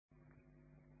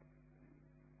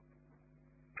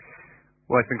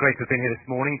Well, it's been great to have been here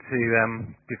this morning to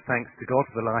give thanks to God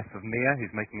for the life of Mia,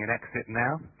 who's making an exit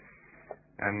now.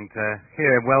 And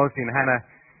here in Wellesley and Hannah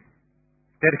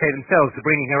dedicate themselves to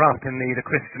bringing her up in the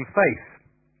Christian faith.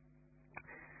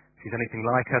 If she's anything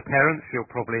like her parents,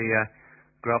 she'll probably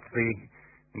grow up to be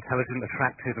intelligent,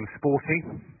 attractive and sporty.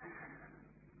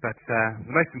 But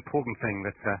the most important thing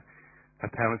that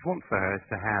her parents want for her is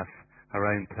to have her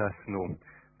own personal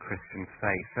Christian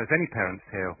faith, as any parents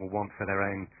here will want for their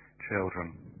own children.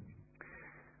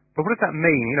 But what does that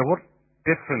mean? What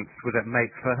difference would it make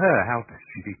for her? How does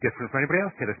she be different from anybody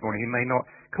else here this morning who may not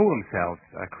call themselves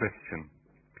a Christian?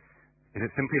 Is it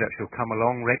simply that she'll come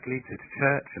along regularly to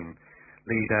church and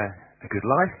lead a good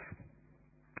life?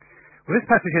 Well, this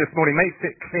passage here this morning makes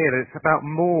it clear that it's about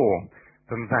more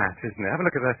than that, isn't it? Have a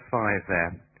look at verse 5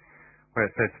 there, where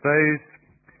it says, "Those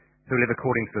who live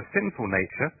according to the sinful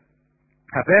nature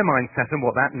have their mind set on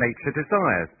what that nature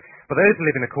desires. But those who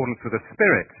live in accordance with the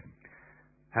Spirit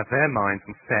have their minds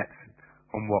set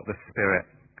on what the Spirit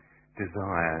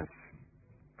desires."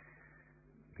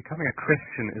 Becoming a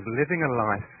Christian is living a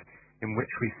life in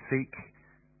which we seek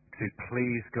to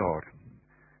please God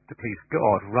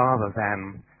rather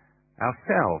than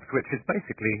ourselves, which is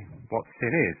basically what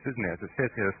sin is, isn't it? As it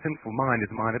says here, a sinful mind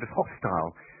is a mind that is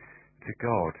hostile to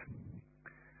God.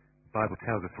 The Bible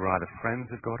tells us we're either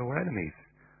friends of God or enemies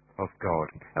of God.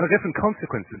 And there are different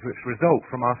consequences which result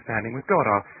from our standing with God,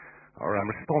 our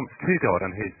response to God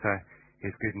and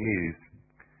His good news.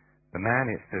 The man,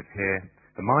 it says here,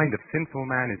 the mind of sinful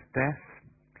man is death,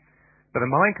 but the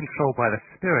mind controlled by the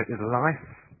Spirit is life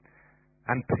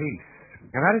and peace.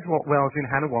 And that is what Wellesley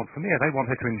and Hannah want from Mia. They want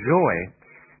her to enjoy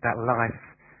that life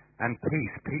and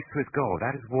peace with God.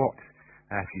 That is what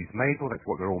she's made for. That's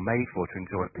what we're all made for, to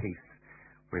enjoy peace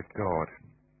with God.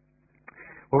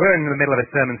 Well, we're in the middle of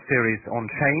a sermon series on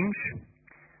change,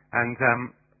 and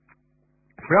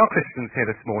for our Christians here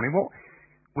this morning, what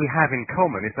we have in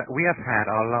common is that we have had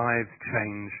our lives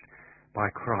changed by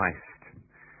Christ.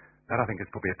 That, I think, is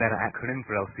probably a better acronym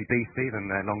for LCBC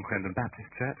than Long Crendon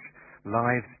Baptist Church.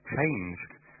 Lives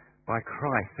changed by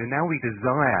Christ. So now we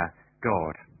desire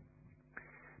God.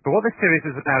 But what this series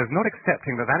is about is not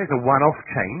accepting that that is a one-off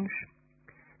change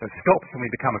that stops when we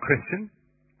become a Christian,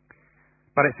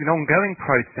 but it's an ongoing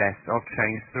process of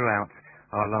change throughout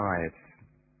our lives.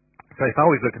 So if I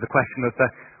always look at the question of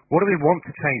what do we want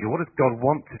to change, or what does God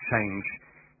want to change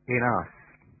in us?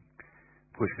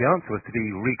 Which the answer was to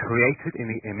be recreated in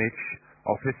the image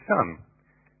of His Son,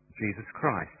 Jesus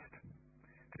Christ.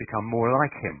 To become more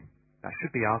like Him. That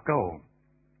should be our goal.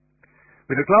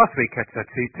 We looked last week at 2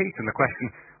 Peter and the question,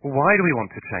 well, why do we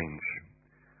want to change?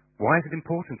 Why is it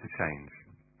important to change?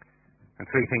 And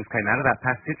 3 things came out of that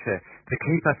passage: to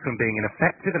keep us from being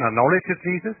ineffective in our knowledge of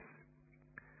Jesus,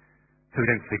 so we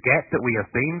don't forget that we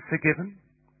have been forgiven,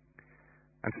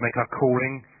 and to make our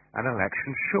calling and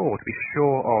election sure, to be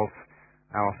sure of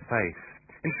our faith.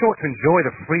 In short, to enjoy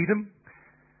the freedom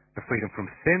from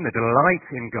sin, the delight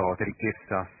in God that He gives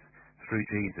us through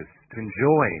Jesus, to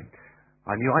enjoy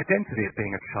our new identity of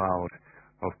being a child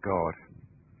of God.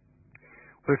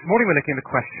 So this morning we're looking at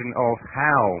the question of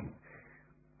how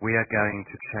we are going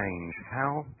to change.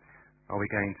 How are we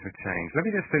going to change? Let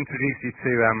me just introduce you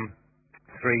to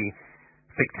 3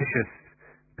 fictitious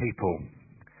people.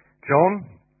 John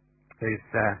is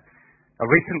a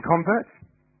recent convert.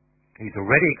 He's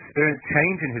already experienced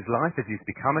change in his life as he's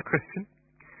become a Christian.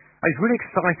 And he's really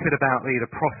excited about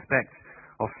the prospect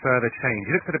of further change.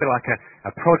 He looks at it a bit like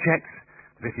a project.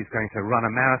 This is going to run a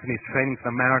marathon. He's training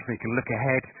for the marathon. He can look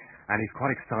ahead, and he's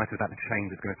quite excited about the change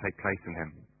that's going to take place in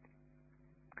him.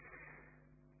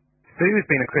 Sue has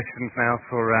been a Christian now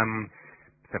for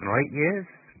 7 or 8 years.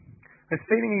 Is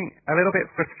feeling a little bit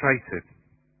frustrated.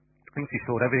 I think she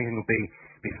thought everything would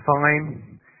be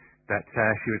fine, that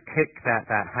she would kick that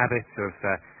habit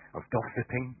of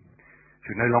gossiping. She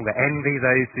would no longer envy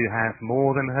those who have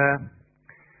more than her.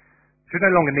 She would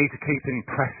no longer need to keep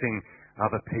impressing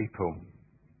other people.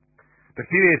 But a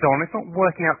few years on, it's not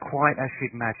working out quite as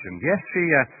she'd imagined. Yes, she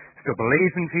still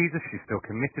believes in Jesus, she's still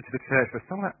committed to the church, but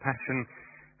some of that passion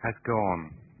has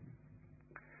gone.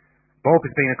 Bob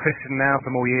has been a Christian now for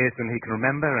more years than he can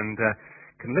remember, and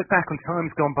can look back on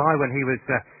times gone by when he was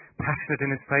passionate in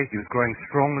his faith, he was growing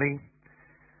strongly.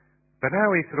 But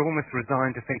now he's sort of almost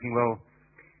resigned to thinking, well,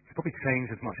 he's probably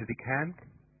changed as much as he can.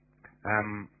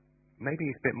 Maybe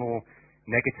he's a bit more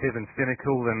negative and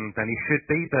cynical than he should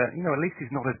be, but at least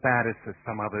he's not as bad as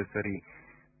some others that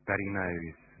he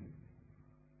knows.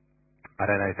 I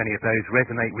don't know if any of those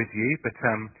resonate with you, but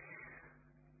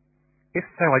if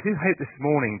so, I do hope this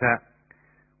morning that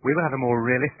we will have a more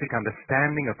realistic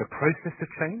understanding of the process of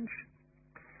change,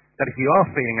 That if you are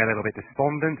feeling a little bit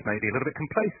despondent, maybe a little bit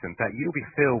complacent, that you'll be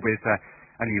filled with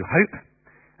a new hope,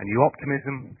 a new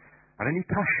optimism, and a new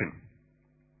passion.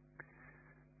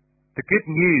 The good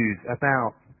news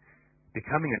about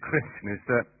becoming a Christian is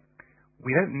that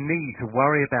we don't need to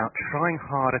worry about trying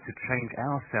harder to change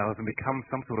ourselves and become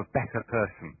some sort of better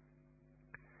person.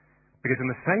 Because in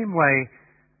the same way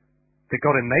that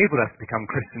God enabled us to become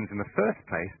Christians in the first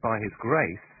place by His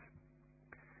grace,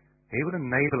 He will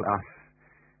enable us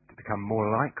to become more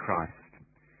like Christ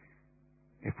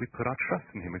if we put our trust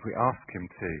in Him, if we ask Him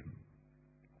to.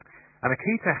 And the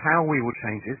key to how we will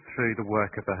change is through the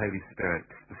work of the Holy Spirit,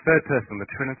 the third person of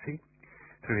the Trinity,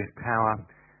 through His power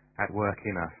at work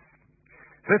in us.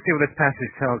 So let's see what this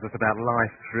passage tells us about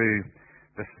life through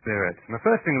the Spirit. And the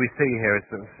first thing we see here is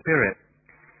that the Spirit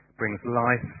brings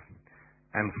life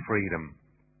and freedom.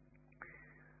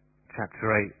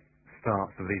 Chapter 8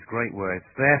 starts with these great words,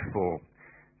 "Therefore,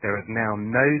 there is now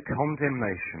no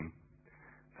condemnation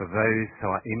for those who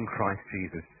are in Christ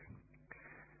Jesus.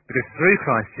 Because through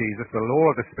Christ Jesus, the law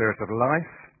of the Spirit of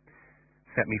life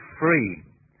set me free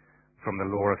from the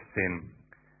law of sin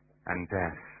and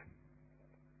death."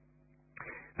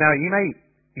 Now, you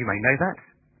may know that.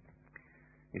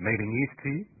 It may be news to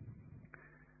you.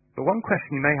 But one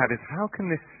question you may have is, how can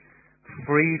this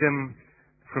freedom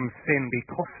from sin be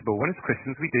possible when as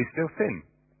Christians we do still sin?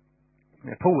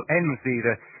 Now, Paul ends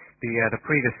the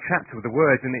previous chapter with the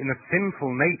words, in a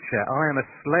sinful nature I am a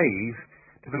slave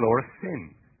to the law of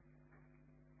sin.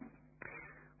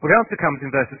 Well, the answer comes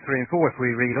in verses 3 and 4 if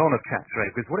we read on of chapter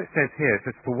 8, because what it says here, it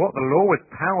says, "For what the law was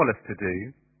powerless to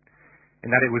do, in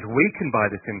that it was weakened by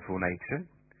the sinful nature,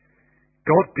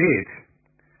 God did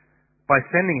by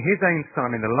sending His own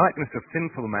Son in the likeness of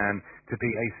sinful man to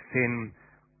be a sin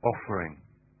offering."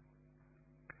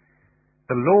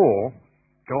 The law,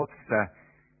 God's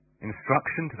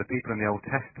instruction to the people in the Old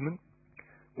Testament,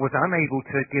 was unable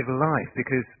to give life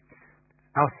because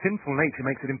our sinful nature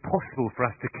makes it impossible for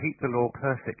us to keep the law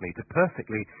perfectly, to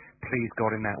perfectly please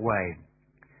God in that way.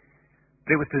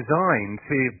 But it was designed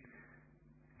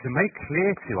to make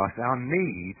clear to us our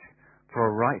need for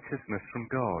a righteousness from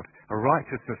God, a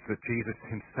righteousness that Jesus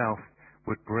Himself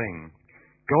would bring.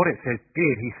 God, it says,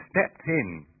 did. He stepped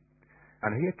in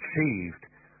and He achieved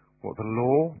what the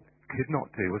law could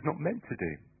not do, was not meant to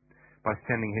do, by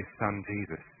sending His Son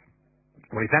Jesus.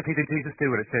 What exactly did Jesus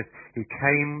do? Well, it says He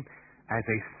came as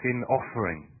a sin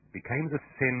offering. He came as a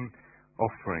sin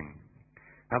offering.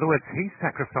 In other words, He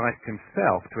sacrificed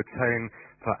Himself to atone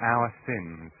for our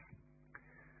sins.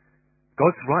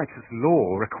 God's righteous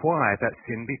law required that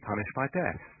sin be punished by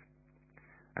death.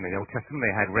 And in the Old Testament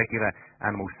they had regular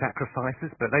animal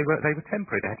sacrifices, but they were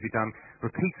temporary. They had to be done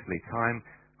repeatedly, time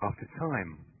after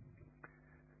time.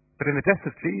 But in the death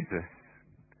of Jesus,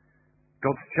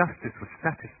 God's justice was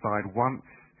satisfied once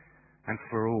and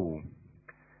for all.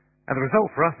 And the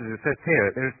result for us, as it says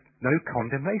here, there is no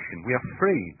condemnation. We are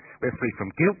free. We are free from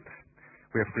guilt.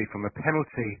 We are free from the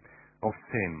penalty of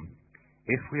sin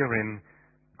if we are in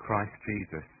Christ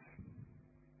Jesus.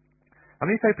 And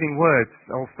these opening words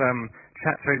of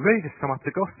chapter 8 really just sum up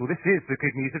the gospel. This is the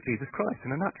good news of Jesus Christ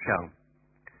in a nutshell.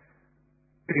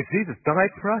 Because Jesus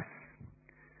died for us,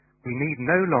 we need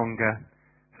no longer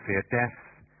fear death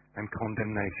and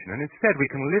condemnation. And instead we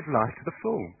can live life to the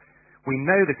full. We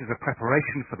know this is a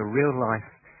preparation for the real life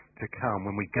to come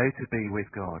when we go to be with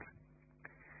God.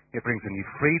 It brings a new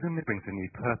freedom, it brings a new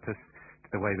purpose to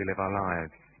the way we live our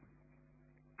lives.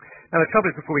 Now the trouble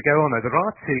is, before we go on though, there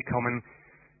are two common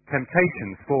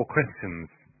temptations for Christians.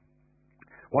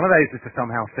 One of those is to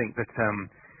somehow think that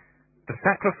the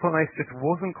sacrifice just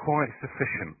wasn't quite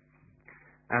sufficient,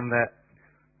 and that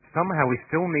somehow we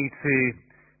still need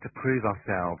to prove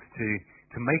ourselves,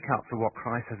 to make up for what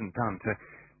Christ hasn't done, to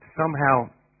somehow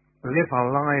live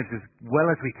our lives as well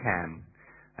as we can,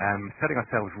 setting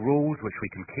ourselves rules which we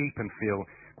can keep and feel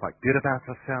quite good about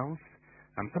ourselves,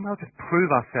 and somehow just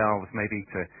prove ourselves maybe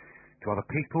to other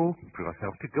people, prove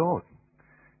ourselves to God,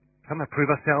 somehow prove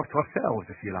ourselves to ourselves,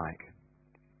 if you like.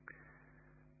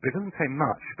 But it doesn't take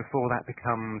much before that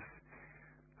becomes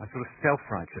a sort of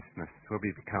self-righteousness, where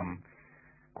we become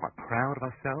quite proud of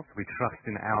ourselves, we trust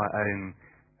in our own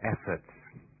efforts.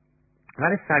 And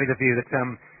that is sadly the view that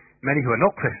many who are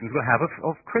not Christians will have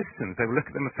of Christians. They will look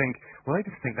at them and think, well, they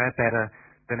just think they're better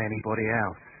than anybody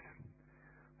else.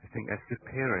 They think they're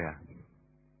superior.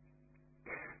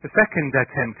 The second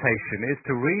temptation is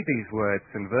to read these words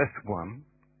in verse 1,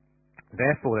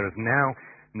 "Therefore there is now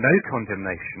no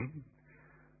condemnation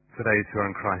for those who are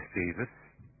in Christ Jesus,"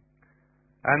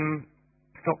 and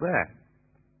stop there.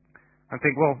 And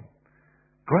think, well,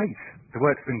 great, the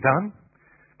work's been done,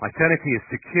 my eternity is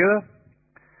secure,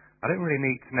 I don't really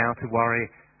need now to worry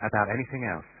about anything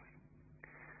else.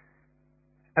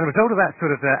 And the result of that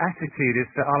sort of attitude is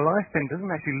that our life then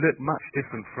doesn't actually look much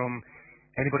different from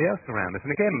anybody else around us.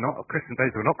 And again, not Christians,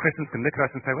 those who are not Christians can look at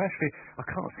us and say, well, actually, I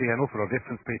can't see an awful lot of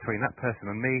difference between that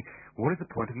person and me. What is the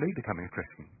point of me becoming a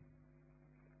Christian?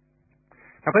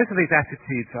 Now, both of these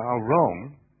attitudes are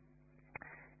wrong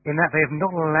in that they have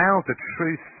not allowed the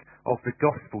truth of the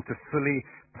gospel to fully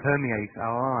permeate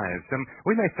our lives. And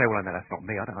we may say, well, no, that's not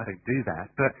me, I don't do that.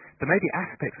 But there may be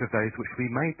aspects of those which we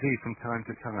may do from time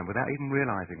to time without even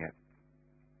realizing it.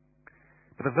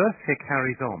 But the verse here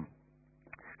carries on.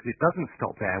 Because it doesn't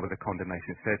stop there with the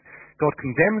condemnation. It says, God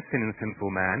condemns sin and sinful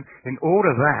man in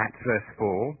order that, verse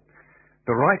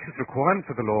 4, the righteous requirements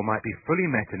of the law might be fully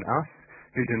met in us,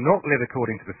 who do not live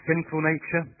according to the sinful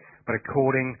nature, but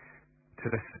according to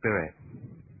the Spirit.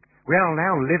 We are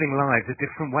now living lives a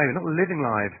different way. We're not living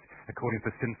lives according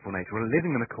to the sinful nature. We're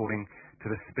living them according to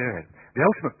the Spirit. The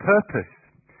ultimate purpose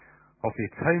of the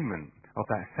atonement, of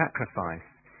that sacrifice,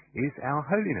 is our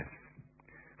holiness.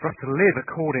 For us to live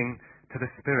according to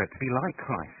the Spirit, to be like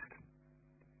Christ.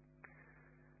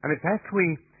 And it's as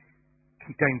we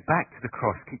keep going back to the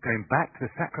cross, keep going back to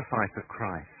the sacrifice of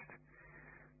Christ,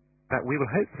 that we will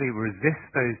hopefully resist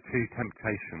those two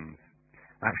temptations,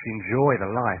 actually enjoy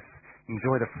the life,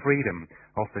 enjoy the freedom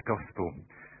of the gospel,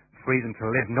 freedom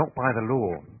to live not by the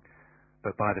law,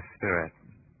 but by the Spirit.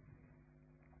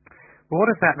 Well, what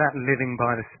does that living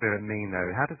by the Spirit mean,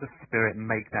 though? How does the Spirit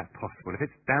make that possible? If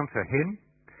it's down to Him,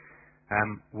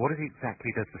 what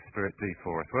exactly does the Spirit do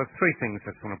for us? Well, there's three things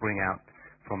I just want to bring out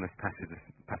from this passage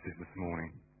this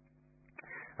morning.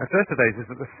 The first of those is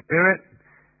that the Spirit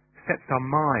sets our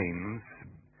minds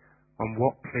on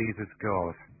what pleases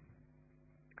God.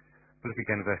 Look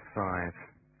again at verse 5.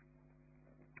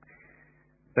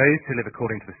 Those who live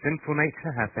according to the sinful nature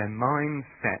have their minds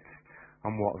set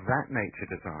on what that nature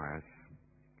desires.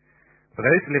 But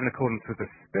those who live in accordance with the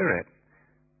Spirit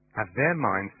have their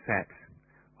minds set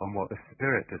on what the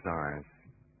Spirit desires.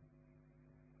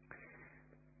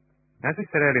 As we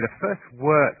said earlier, the first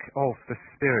work of the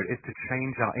Spirit is to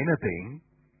change our inner being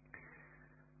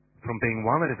from being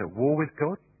one that is at war with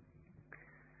God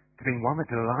to being one that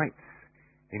delights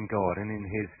in God and in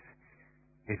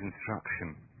His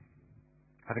instruction.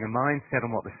 Having a mind set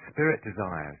on what the Spirit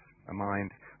desires, a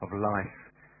mind of life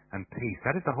and peace.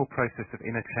 That is the whole process of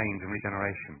inner change and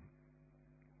regeneration.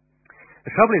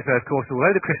 The trouble is, though, of course,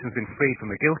 although the Christian's been freed from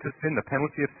the guilt of sin, the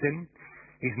penalty of sin,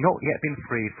 he's not yet been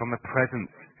freed from the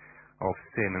presence of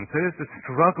sin. And so there's a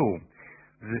struggle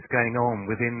that is going on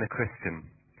within the Christian.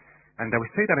 And we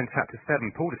see that in chapter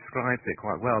 7. Paul describes it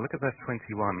quite well. Look at verse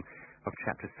 21 of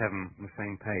chapter 7 on the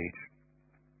same page.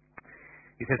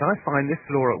 He says, I find this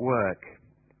law at work.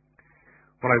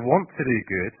 When I want to do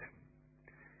good,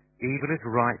 evil is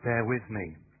right there with me.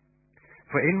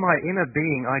 For in my inner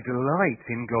being I delight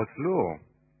in God's law.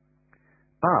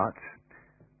 But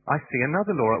I see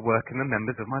another law at work in the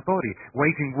members of my body,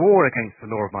 waging war against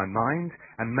the law of my mind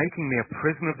and making me a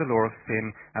prisoner of the law of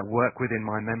sin at work within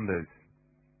my members.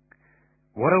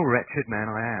 What a wretched man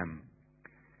I am.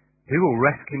 Who will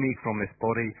rescue me from this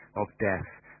body of death?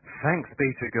 Thanks be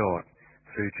to God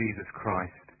through Jesus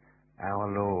Christ our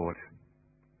Lord.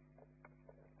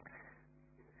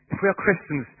 If we are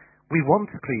Christians, we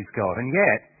want to please God, and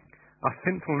yet our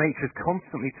sinful nature is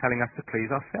constantly telling us to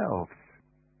please ourselves.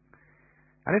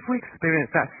 And if we experience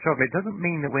that struggle, it doesn't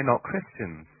mean that we're not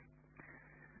Christians.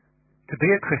 To be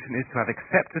a Christian is to have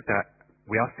accepted that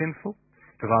we are sinful,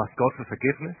 to have asked God for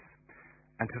forgiveness,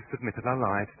 and to have submitted our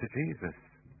lives to Jesus.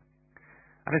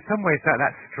 And in some ways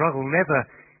that struggle never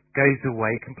goes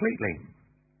away completely.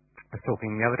 I was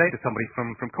talking the other day to somebody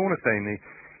from Cornerstone.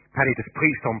 Paddy just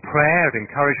preached on prayer and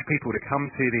encouraged people to come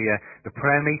to the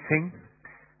prayer meeting.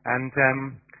 And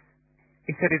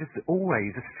he said it is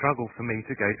always a struggle for me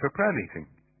to go to a prayer meeting.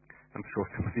 I'm sure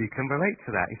some of you can relate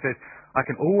to that. He says, I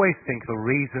can always think of a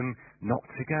reason not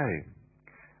to go.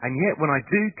 And yet when I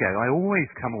do go, I always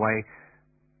come away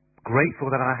grateful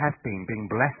that I have been, being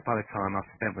blessed by the time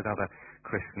I've spent with other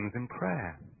Christians in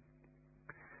prayer.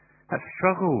 That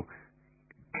struggle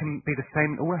can be the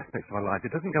same in all aspects of our lives.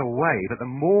 It doesn't go away, but the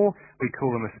more we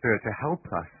call on the Spirit to help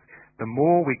us, the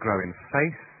more we grow in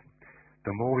faith,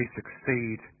 the more we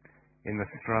succeed in the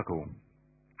struggle.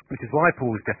 Which is why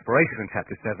Paul's desperation in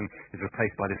chapter 7 is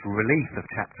replaced by this relief of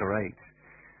chapter 8,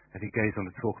 as he goes on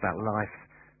to talk about life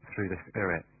through the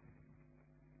Spirit.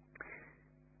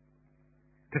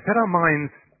 To set our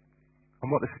minds on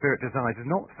what the Spirit desires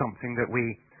is not something that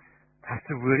we have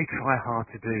to really try hard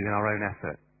to do in our own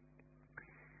effort.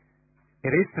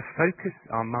 It is to focus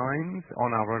our minds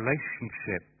on our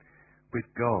relationship with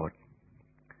God.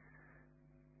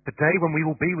 the day when we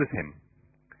will be with him,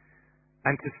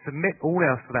 and to submit all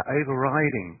else to that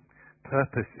overriding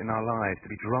purpose in our lives, to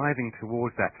be driving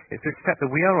towards that. It's to accept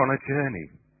that we are on a journey.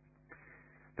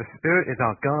 The Spirit is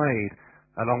our guide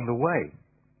along the way.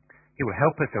 He will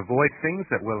help us avoid things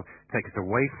that will take us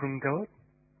away from God.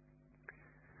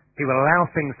 He will allow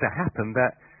things to happen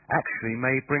that actually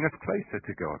may bring us closer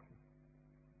to God.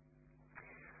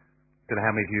 I don't know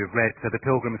how many of you have read The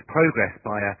Pilgrim's Progress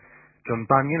by John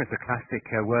Bunyan. It's a classic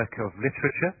work of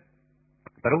literature,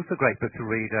 but also a great book to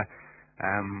read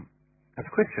as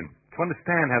a Christian, to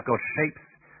understand how God shapes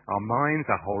our minds,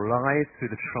 our whole lives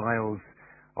through the trials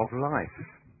of life.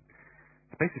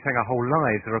 It's basically saying our whole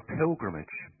lives are a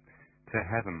pilgrimage to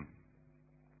heaven.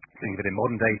 Think of it in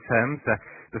modern day terms,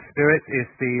 the Spirit is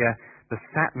the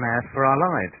sat-nav for our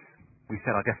lives. We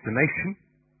set our destination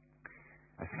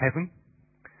as heaven,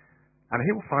 and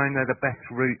He will find the best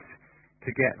route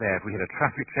to get there. If we hit a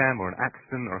traffic jam or an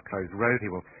accident or a closed road, He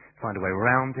will find a way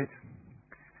around it.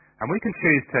 And we can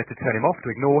choose to turn Him off,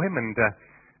 to ignore Him and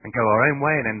go our own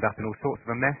way and end up in all sorts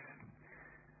of a mess,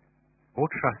 or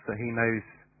trust that He knows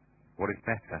what is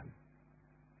better.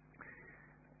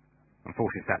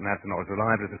 Unfortunately, sat-navs are not as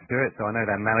reliable as the Spirit, so I know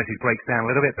that analogy breaks down a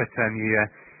little bit, but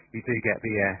you do get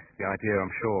the idea,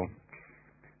 I'm sure.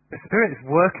 The Spirit is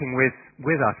working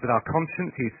with us, with our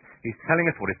conscience. He's telling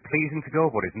us what is pleasing to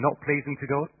God, what is not pleasing to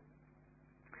God.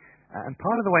 And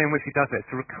part of the way in which He does it is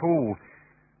to recall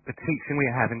the teaching we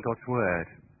have in God's Word.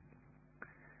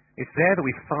 It's there that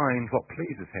we find what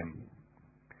pleases Him.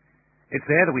 It's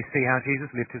there that we see how Jesus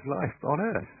lived His life on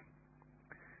earth.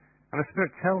 And the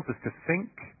Spirit tells us to think,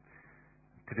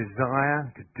 to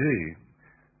desire, to do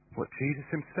what Jesus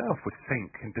Himself would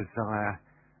think and desire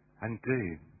and do.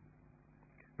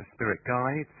 The Spirit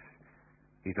guides,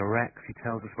 He directs, He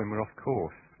tells us when we're off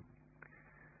course.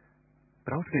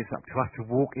 But ultimately it's up to us to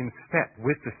walk in step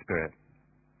with the Spirit.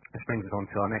 This brings us on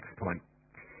to our next point.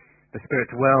 The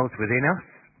Spirit dwells within us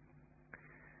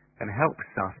and helps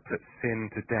us put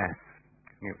sin to death.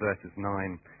 Looking at verses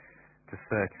 9 to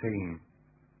 13.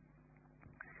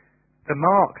 The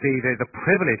mark, the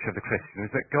privilege of the Christian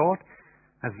is that God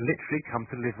has literally come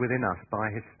to live within us by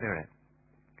His Spirit.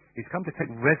 He's come to take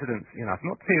residence in us,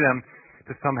 not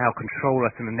to somehow control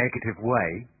us in a negative way,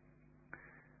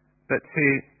 but to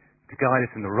guide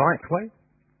us in the right way,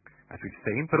 as we've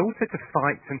seen, but also to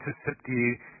fight and to subdue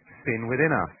sin within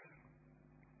us.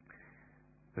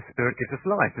 The Spirit gives us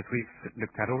life, as we've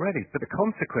looked at already. But the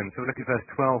consequence, we'll look at verse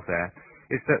 12 there,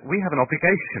 is that we have an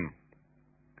obligation.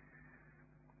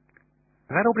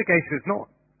 And that obligation is not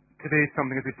to do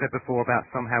something, as we said before, about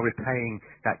somehow repaying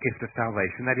that gift of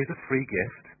salvation. That is a free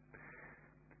gift.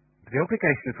 But the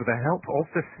obligation is with the help of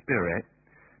the Spirit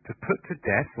to put to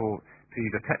death, or to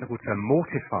use a technical term,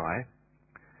 mortify,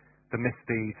 the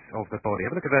misdeeds of the body.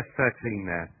 Have a look at verse 13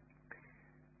 there.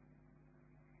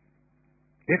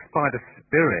 If by the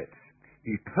Spirit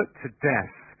you put to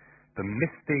death the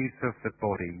misdeeds of the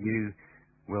body, you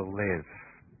will live.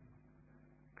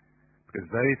 Because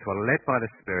those who are led by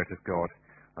the Spirit of God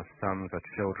are sons,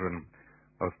 are children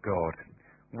of God.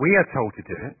 We are told to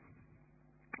do it.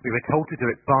 We were told to do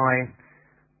it by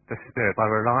the Spirit, by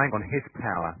relying on His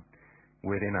power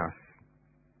within us.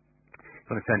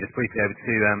 I want to turn just briefly over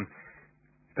to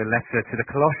the letter to the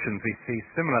Colossians. We see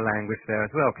similar language there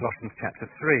as well. Colossians chapter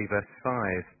 3, verse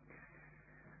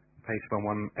 5. Page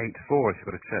 1184 if you've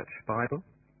got a church Bible.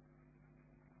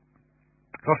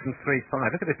 Colossians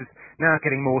 3:5. Look at this. It's now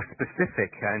getting more specific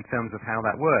in terms of how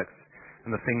that works and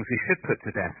the things we should put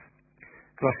to death.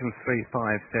 Colossians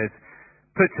 3:5 says,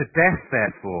 "Put to death,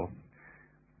 therefore,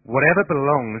 whatever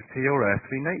belongs to your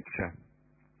earthly nature.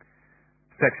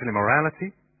 Sexual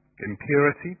immorality,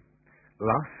 impurity,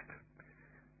 lust,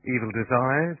 evil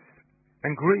desires,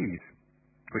 and greed,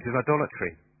 which is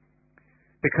idolatry.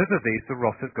 Because of these, the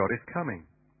wrath of God is coming.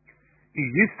 You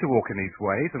used to walk in these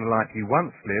ways and the life you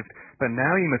once lived, but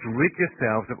now you must rid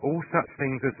yourselves of all such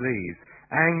things as these: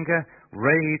 anger,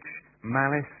 rage,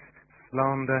 malice,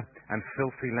 slander, and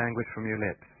filthy language from your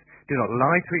lips. Do not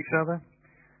lie to each other,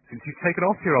 since you've taken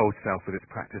off your old self with its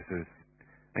practices,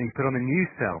 and you put on the new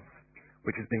self,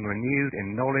 which is being renewed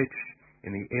in knowledge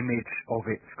in the image of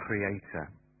its Creator."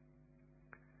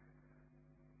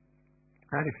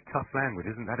 That is tough language,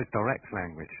 isn't it? That is direct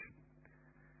language.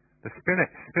 The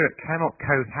Spirit cannot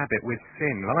cohabit with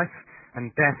sin. Life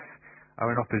and death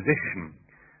are in opposition,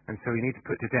 and so we need to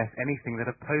put to death anything that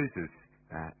opposes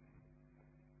that.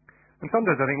 And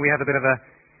sometimes I think we have a bit of a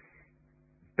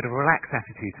relaxed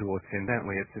attitude towards sin, don't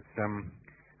we? It's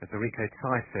as Rico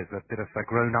Tice says, a bit of a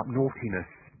grown-up naughtiness.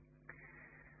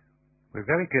 We're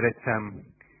very good at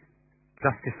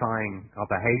justifying our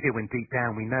behaviour when deep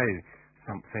down we know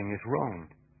something is wrong.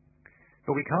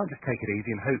 But we can't just take it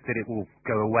easy and hope that it will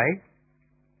go away,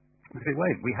 because it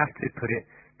won't. We have to put it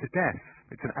to death.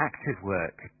 It's an active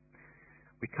work.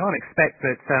 We can't expect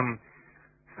that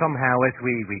somehow as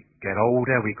we get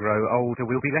older, we grow older,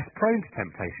 we'll be less prone to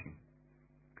temptation.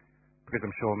 Because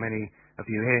I'm sure many of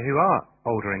you here who are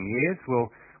older in years will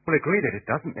agree that it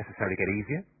doesn't necessarily get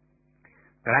easier.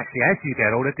 But actually, as you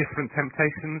get older, different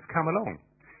temptations come along.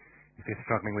 If you're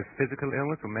struggling with physical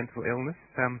illness or mental illness,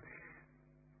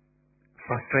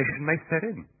 frustration may set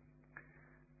in.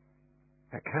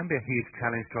 That can be a huge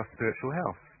challenge to our spiritual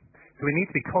health. So we need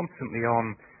to be constantly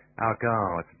on our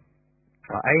guard.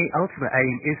 Our ultimate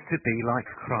aim is to be like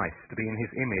Christ, to be in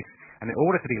his image. And in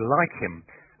order to be like him,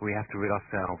 we have to rid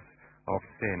ourselves of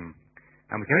sin.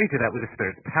 And we can only do that with the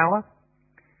Spirit's power,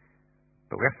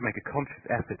 but we have to make a conscious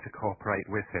effort to cooperate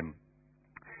with him.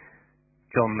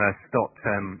 John Stott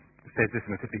says this,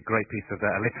 and it's a great piece of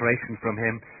alliteration from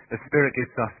him. The Spirit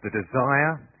gives us the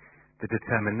desire, the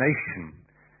determination,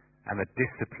 and the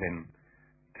discipline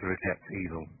to reject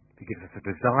evil. He gives us a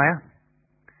desire,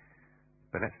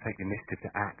 but let's take the initiative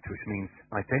to act, which means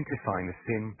identifying the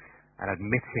sin and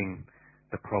admitting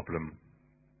the problem.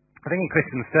 I think in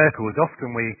Christian circles,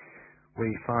 often we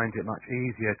find it much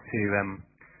easier to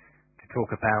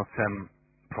talk about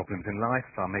problems in life,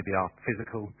 maybe our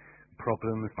physical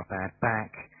problems, my bad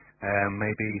back,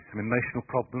 maybe some emotional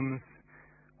problems,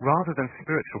 rather than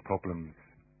spiritual problems.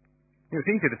 It's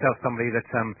easier to tell somebody that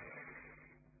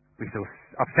we feel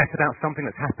upset about something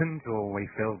that's happened, or we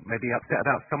feel maybe upset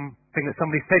about something that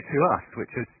somebody said to us,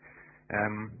 which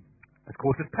has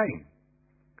caused us pain.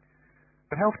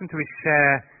 But how often do we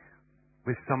share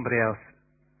with somebody else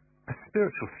a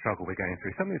spiritual struggle we're going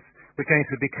through, something we're going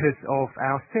through because of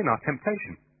our sin, our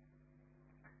temptation?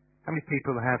 How many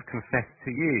people have confessed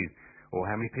to you, or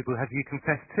how many people have you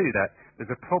confessed to, that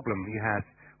there's a problem you have,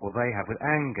 or they have, with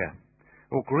anger,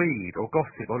 or greed, or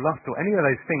gossip, or lust, or any of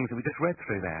those things that we just read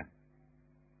through there?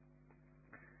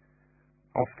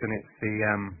 Often it's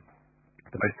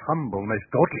the most humble, most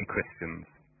godly Christians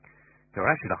who are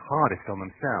actually the hardest on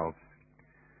themselves,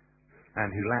 and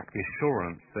who lack the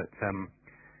assurance that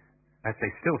as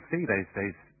they still see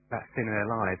that sin in their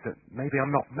lives, that maybe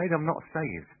I'm not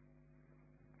saved.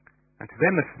 And to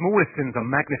them, the smallest sins are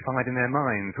magnified in their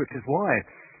minds, which is why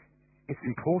it's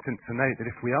important to note that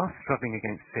if we are struggling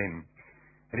against sin,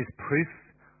 it is proof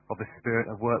of the Spirit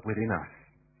at work within us,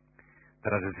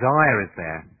 that a desire is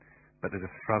there, but there's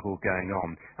a struggle going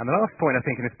on. And the last point, I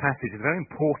think, in this passage is very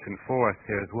important for us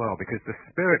here as well, because the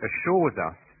Spirit assures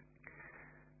us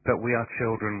that we are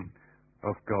children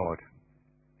of God.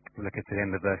 Look at the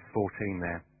end of verse 14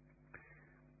 there.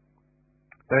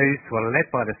 Those who are led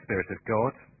by the Spirit of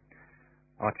God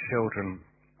are children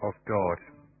of God.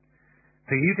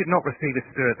 For you did not receive a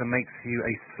spirit that makes you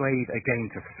a slave again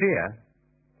to fear,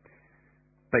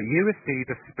 but you received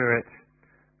a spirit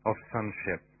of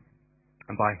sonship,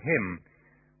 and by him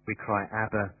we cry,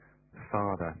 Abba,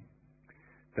 Father.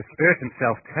 The Spirit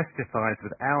himself testifies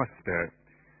with our spirit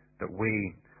that we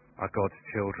are God's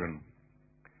children.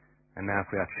 And now if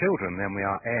we are children, then we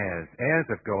are heirs, heirs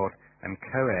of God and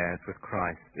co-heirs with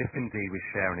Christ, if indeed we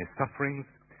share in his sufferings,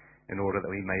 in order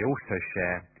that we may also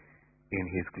share in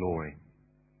his glory.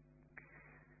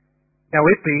 Now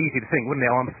it'd be easy to think, wouldn't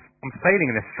it, I'm failing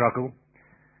in this struggle,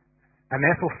 and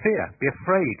therefore be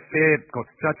afraid, fear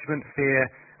God's judgment, fear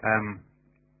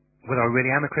whether I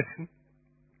really am a Christian,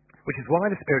 which is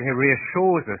why the Spirit here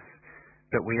reassures us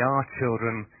that we are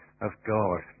children of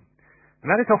God. And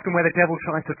that is often where the devil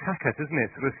tries to attack us, isn't it?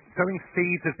 Sort of sowing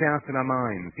seeds of doubt in our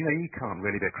minds. You know, you can't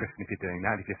really be a Christian if you're doing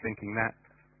that, if you're thinking that.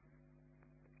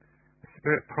 The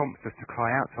Spirit prompts us to cry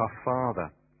out to our Father,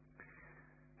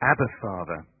 Abba,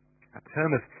 Father, a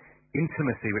term of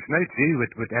intimacy which no Jew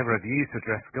would ever have used to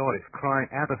address God. It's crying,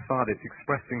 Abba, Father. It's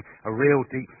expressing a real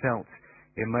deep felt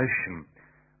emotion,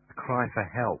 a cry for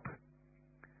help.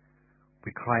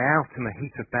 We cry out in the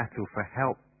heat of battle for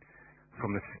help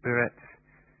from the Spirit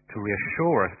to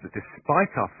reassure us that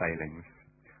despite our failings,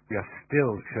 we are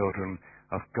still children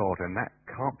of God, and that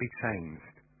can't be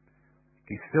changed.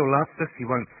 He still loves us. He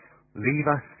won't leave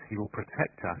us. He will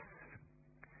protect us.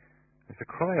 It's a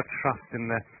cry of trust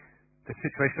in the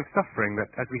situation of suffering,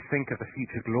 that as we think of the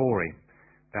future glory,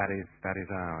 that is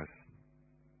ours.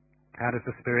 How does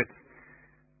the Spirit,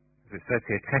 as it says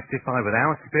here, testify with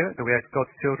our spirit that we are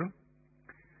God's children?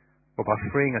 Well, by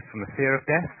freeing us from the fear of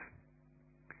death,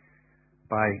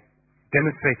 by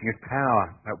demonstrating his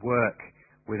power at work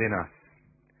within us,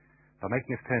 by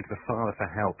making us turn to the Father for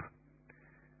help,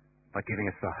 by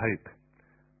giving us the hope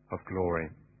of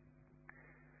glory.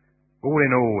 All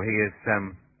in all, he is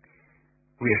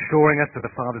reassuring us of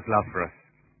the Father's love for us.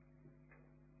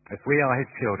 If we are his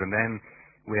children, then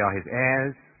we are his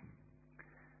heirs.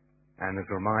 And as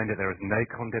a reminder, there is no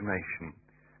condemnation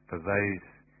for those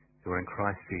who are in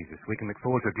Christ Jesus. We can look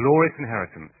forward to a glorious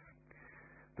inheritance.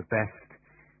 The best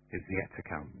is yet to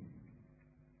come.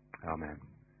 Amen.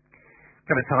 We've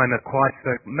got a time of quiet,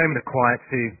 a moment of quiet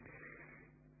to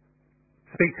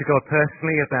speak to God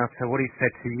personally about what he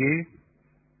said to you.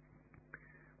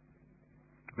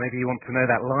 Maybe you want to know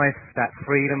that life, that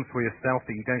freedom for yourself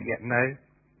that you don't yet know.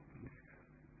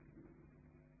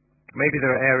 Maybe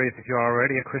there are areas, if you're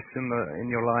already a Christian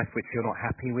in your life, which you're not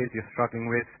happy with, you're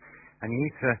struggling with, and you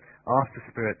need to ask the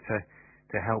Spirit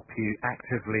to help you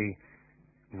actively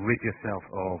rid yourself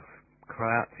of. Cry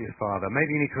out to your Father.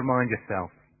 Maybe you need to remind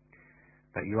yourself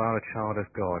that you are a child of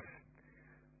God.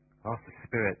 Ask the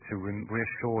Spirit to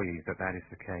reassure you that that is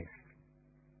the case.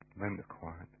 A moment of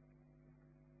quiet.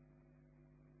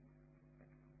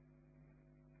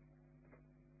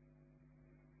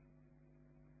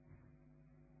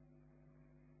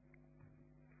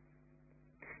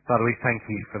 Father, we thank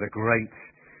you for the great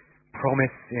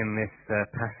promise in this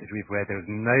passage we've read. There is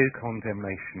no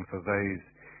condemnation for those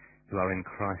who are in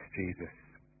Christ Jesus.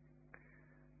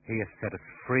 He has set us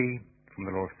free from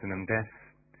the law of sin and death,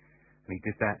 and he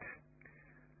did that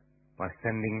by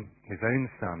sending his own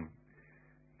Son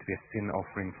to be a sin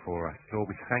offering for us.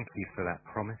 Lord, we thank you for that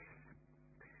promise.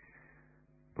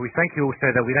 But we thank you also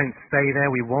that we don't stay there.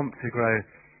 We want to grow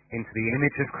into the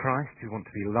image of Christ. We want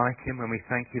to be like him, and we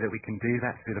thank you that we can do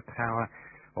that through the power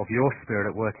of your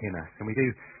Spirit at work in us. And we do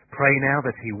pray now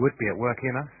that he would be at work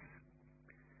in us.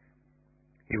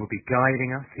 He will be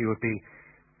guiding us. He will be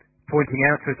pointing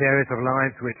out to us areas of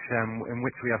lives in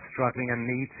which we are struggling and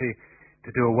need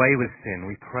to do away with sin.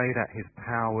 We pray that his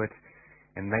power would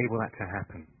enable that to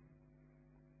happen.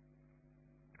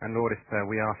 And Lord, if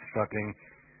we are struggling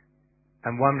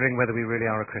and wondering whether we really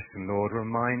are a Christian, Lord,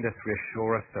 remind us,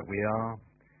 reassure us that we are,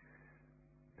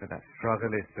 that struggle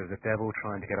is the devil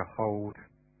trying to get a hold.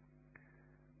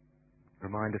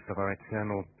 Remind us of our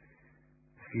eternal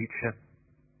future.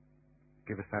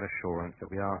 Give us that assurance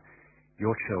that we are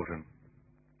your children.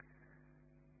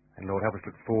 And Lord, help us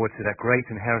look forward to that great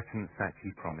inheritance that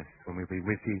you promised when we'll be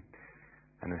with you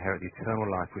and inherit the eternal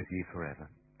life with you forever.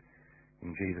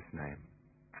 In Jesus' name,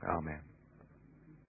 amen.